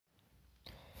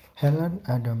Helen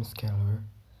Adams Keller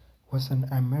was an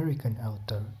American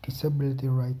author, disability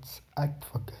rights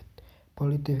advocate,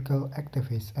 political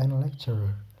activist, and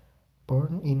lecturer.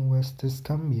 Born in West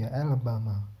Tuscumbia,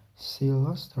 Alabama, she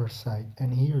lost her sight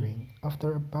and hearing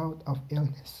after a bout of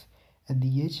illness at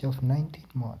the age of 19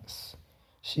 months.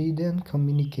 She then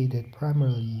communicated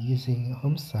primarily using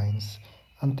home signs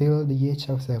until the age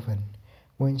of 7,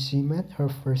 when she met her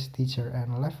first teacher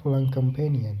and lifelong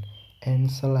companion, Anne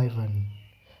Sullivan,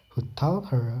 who taught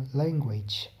her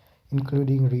language,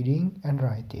 including reading and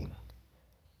writing.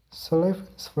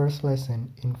 Sullivan's first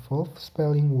lesson involved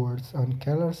spelling words on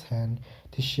Keller's hand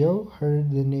to show her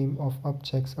the name of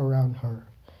objects around her.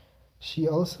 She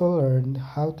also learned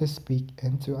how to speak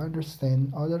and to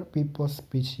understand other people's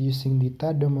speech using the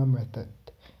Tadoma method.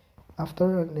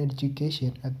 After an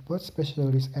education at both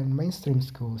specialist and mainstream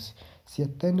schools, she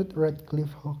attended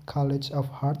Radcliffe College of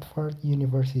Hartford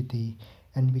University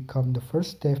and became the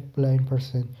first deaf-blind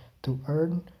person to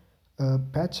earn a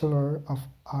Bachelor of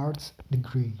Arts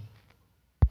degree.